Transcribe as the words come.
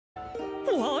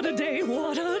What a day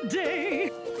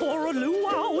for a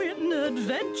luau in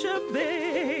Adventure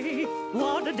Bay.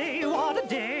 What a day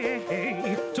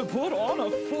to put on a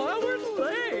flowered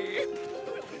lay.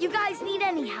 You guys need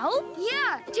any help?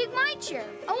 Yeah, take my chair.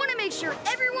 I want to make sure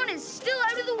everyone is still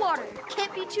out of the water.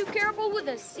 Can't be too careful with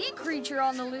a sea creature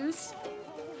on the loose.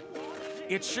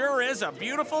 It sure is a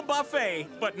beautiful buffet,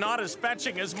 but not as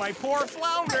fetching as my poor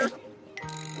flounder.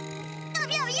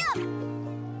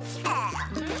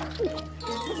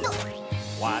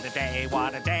 What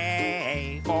a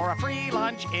day for a free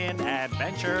lunch in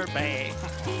Adventure Bay.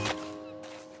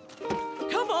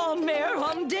 Come on, Mayor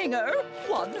Humdinger.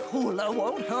 One hula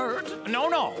won't hurt.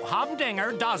 No,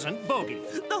 Humdinger doesn't boogie.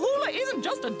 The hula isn't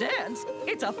just a dance.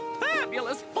 It's a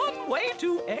fabulous, fun way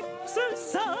to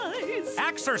exercise.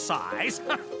 Exercise?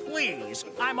 Please,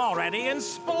 I'm already in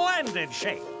splendid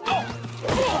shape. Oh!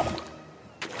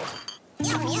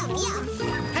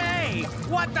 Hey,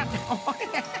 what the...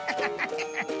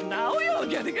 Now you're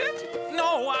getting it.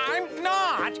 No, I'm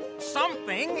not.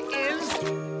 Something is...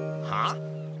 Huh?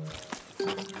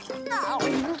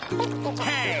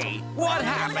 Hey, what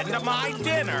happened to my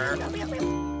dinner?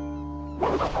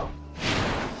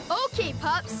 Okay,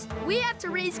 Pups. We have to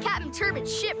raise Captain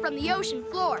Turbot's ship from the ocean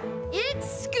floor. It's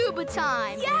scuba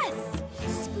time. Yes!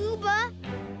 Scuba?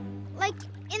 Like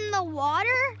in the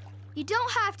water? You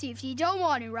don't have to if you don't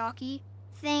want to, Rocky.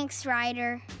 Thanks,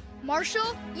 Ryder.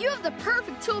 Marshall, you have the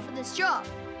perfect tool for this job.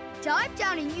 Dive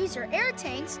down and use your air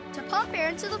tanks to pump air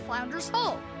into the flounder's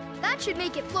hull. That should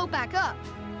make it float back up.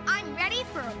 I'm ready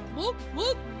for a whoop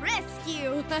whoop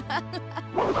rescue.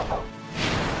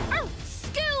 Oh,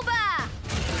 scuba!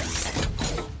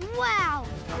 Wow,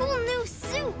 cool new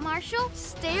suit, Marshall.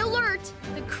 Stay alert.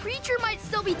 The creature might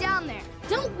still be down there.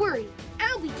 Don't worry.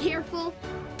 I'll be careful.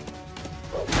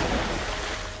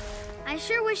 I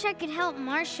sure wish I could help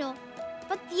Marshall,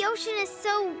 but the ocean is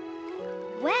so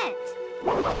wet.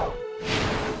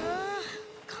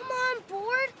 Come on,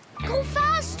 Board. Go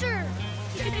faster.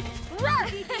 Run!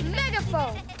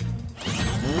 Megaphone!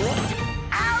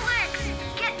 Alex!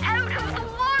 Get out of the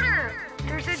water!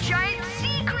 There's a giant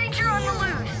sea creature on the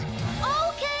loose.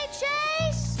 Okay,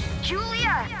 Chase.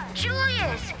 Julia!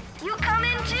 Julius! You come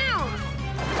in too!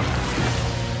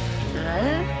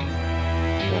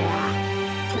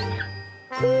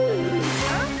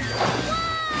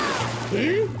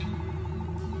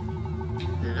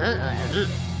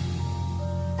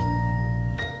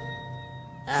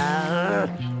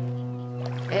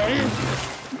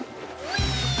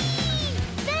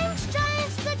 Thanks,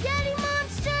 giant spaghetti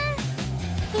monster.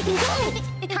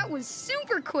 That was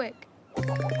super quick.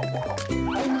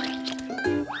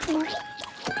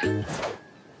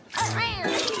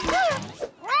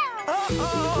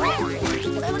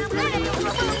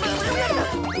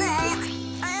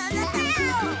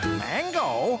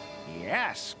 Mango?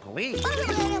 Yes, please.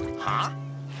 Huh?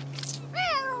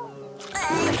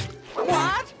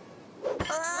 What?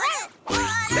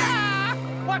 Ah!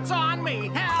 What's on me?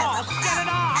 Help! Get it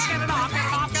off! Get it off! Get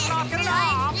it off! Get it off! Get it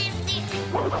off!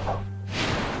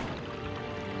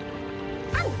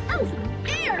 Ow! Ow!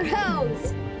 Air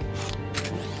hose!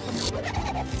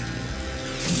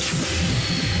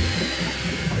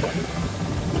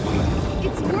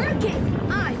 It's working!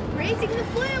 I'm raising the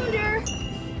flounder!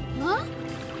 Huh?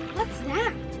 What's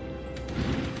that?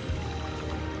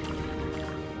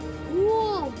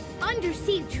 Cool!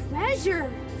 Undersea treasure!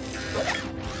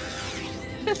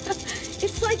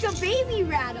 It's like a baby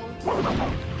rattle.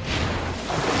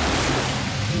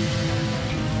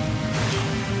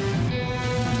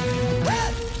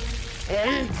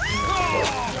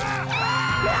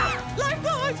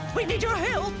 Lifeguards, we need your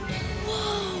help.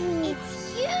 Whoa,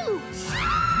 it's huge.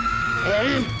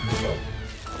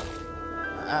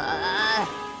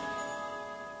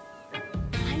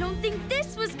 I don't think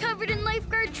this was covered in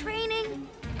lifeguard training.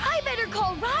 I better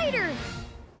call Ryder.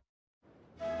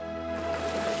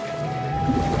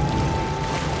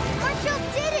 Marshall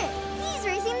did it. He's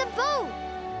raising the boat.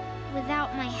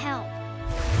 Without my help.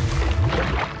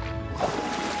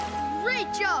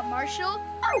 Great job, Marshall.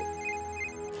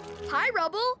 Hi,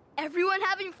 Rubble. Everyone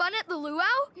having fun at the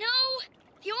luau? No,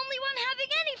 the only one having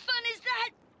any fun is that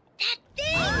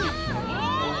thing.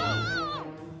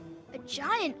 A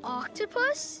giant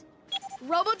octopus?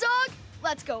 Rubble Dog,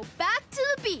 let's go back to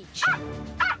the beach.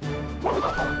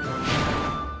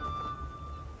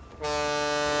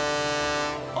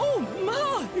 Oh,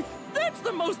 my! That's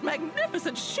the most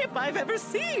magnificent ship I've ever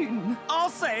seen. I'll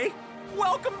say,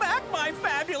 welcome back, my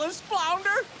fabulous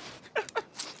flounder.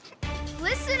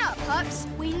 Listen up, Pups.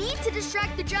 We need to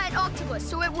distract the giant octopus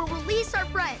so it will release our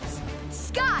friends.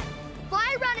 Sky,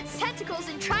 fly around its tentacles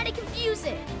and try to confuse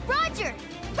it. Roger.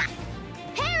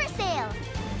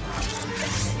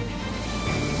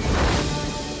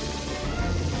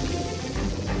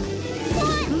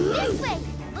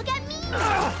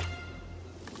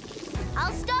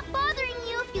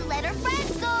 where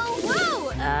friends go.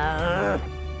 Whoa!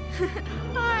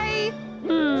 Hi.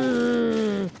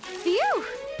 Phew.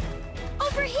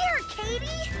 Over here,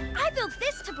 Katie. I built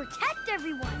this to protect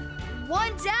everyone. 1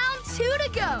 down, 2 to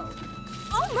go.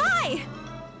 Oh, my.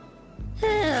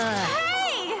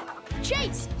 Hey!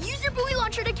 Chase, use your buoy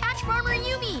launcher to catch Farmer and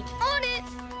Yumi. On it.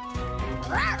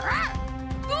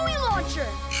 Buoy launcher.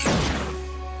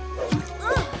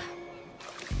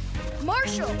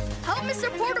 Marshall, help Mr.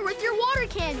 Porter with your water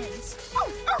cannons.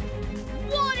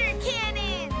 Water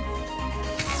cannons.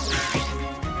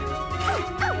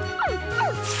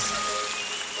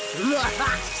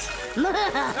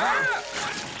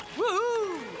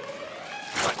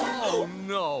 Oh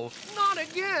no, not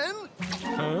again!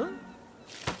 Huh?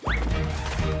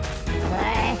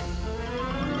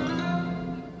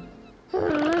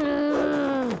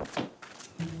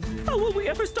 How will we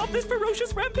ever stop this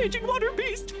ferocious rampaging water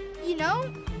beast? You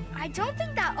know, I don't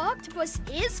think that octopus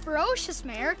is ferocious,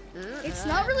 Mayor. It's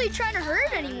not really trying to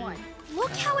hurt anyone.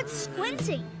 Look how it's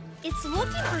squinting. It's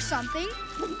looking for something,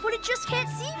 but it just can't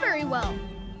see very well.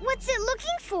 What's it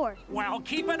looking for? Well,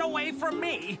 keep it away from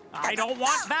me. I don't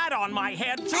want that on my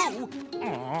head, too.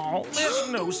 Oh, this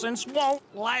nuisance won't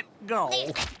let go.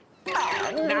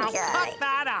 Now cut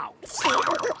that out.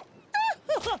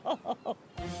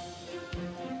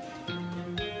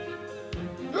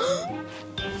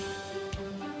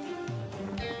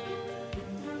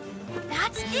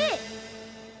 That's it!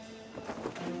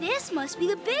 This must be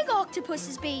the big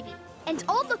octopus's baby. And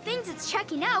all the things it's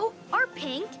checking out are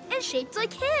pink and shaped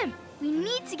like him. We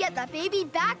need to get that baby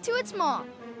back to its mom.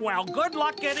 Well, good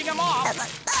luck getting him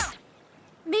off.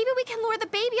 Maybe we can lure the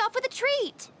baby off with a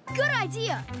treat. Good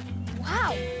idea.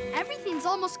 Wow, everything's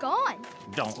almost gone.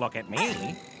 Don't look at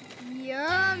me.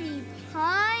 Yummy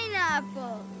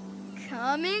pineapple.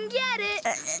 Come and get it.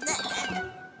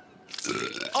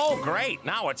 Oh, great.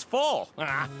 Now it's full.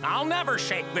 I'll never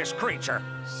shake this creature.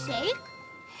 Shake?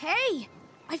 Hey,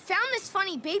 I found this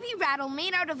funny baby rattle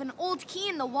made out of an old key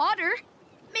in the water.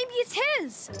 Maybe it's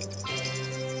his.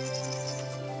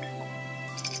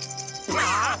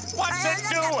 What's it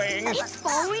doing? It's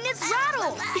following its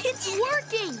rattle. It's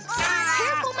working.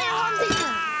 Careful, man,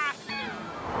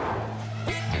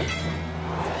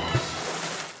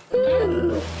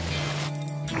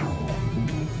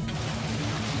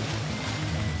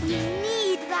 We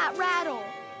need that rattle.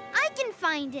 I can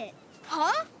find it.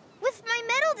 Huh? With my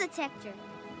metal detector.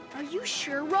 Are you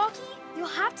sure, Rocky? You'll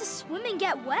have to swim and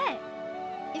get wet.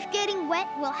 If getting wet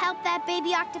will help that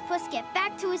baby octopus get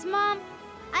back to his mom,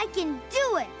 I can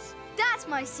do it. That's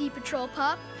my Sea Patrol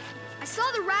pup. I saw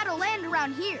the rattle land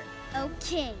around here.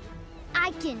 Okay,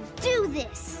 I can do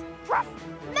this. Ruff.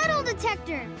 Metal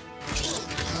detector.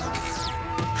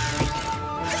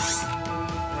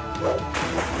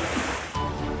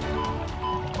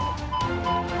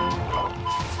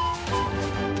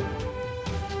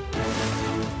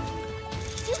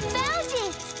 You found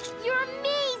it! You're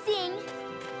amazing!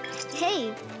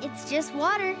 Hey, it's just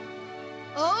water.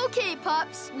 Okay,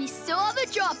 Pups, we still have a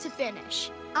job to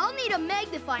finish. I'll need a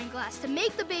magnifying glass to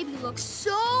make the baby look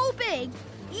so big,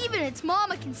 even its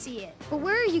mama can see it. But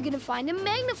where are you gonna find a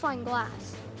magnifying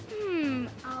glass?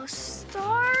 I'll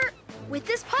start with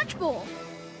this punch bowl.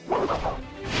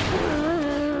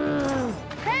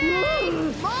 Hey,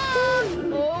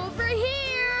 Mom, over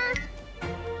here.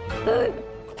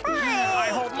 I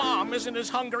hope Mom isn't as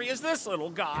hungry as this little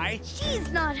guy. She's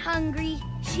not hungry.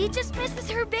 She just misses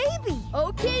her baby.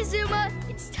 Okay, Zuma,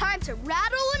 it's time to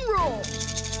rattle and roll.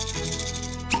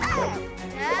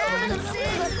 That's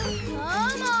it.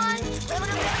 Come on.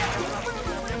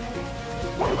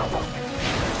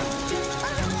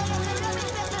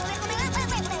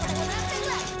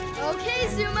 Okay,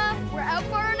 Zuma, we're out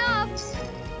far enough.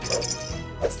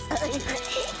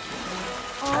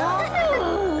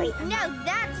 Oh, now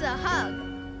that's a hug.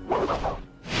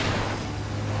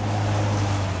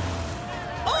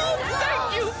 Oh,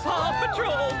 thank you, Paw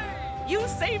Patrol! You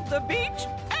saved the beach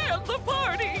and the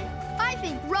party! I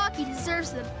think Rocky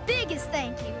deserves the biggest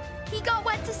thank you. He got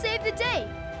wet to save the day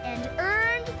and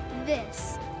earned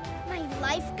this. My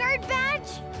lifeguard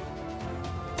badge?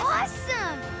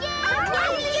 Awesome! Yay!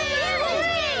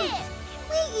 Can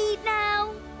we eat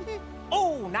now?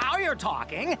 Oh, now you're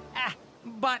talking.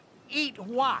 But eat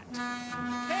what?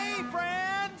 Hey,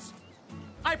 friends!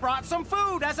 I brought some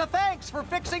food as a thanks for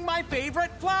fixing my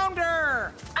favorite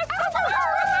flounder!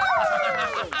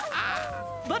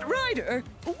 But Ryder,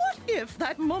 what if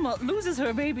that mama loses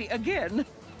her baby again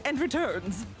and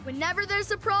returns? Whenever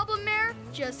there's a problem, Mayor,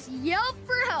 just yelp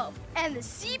for help, and the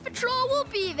Sea Patrol will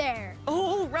be there.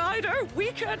 Oh, Ryder,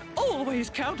 we can always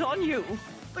count on you.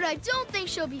 But I don't think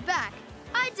she'll be back.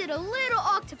 I did a little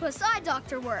octopus eye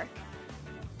doctor work.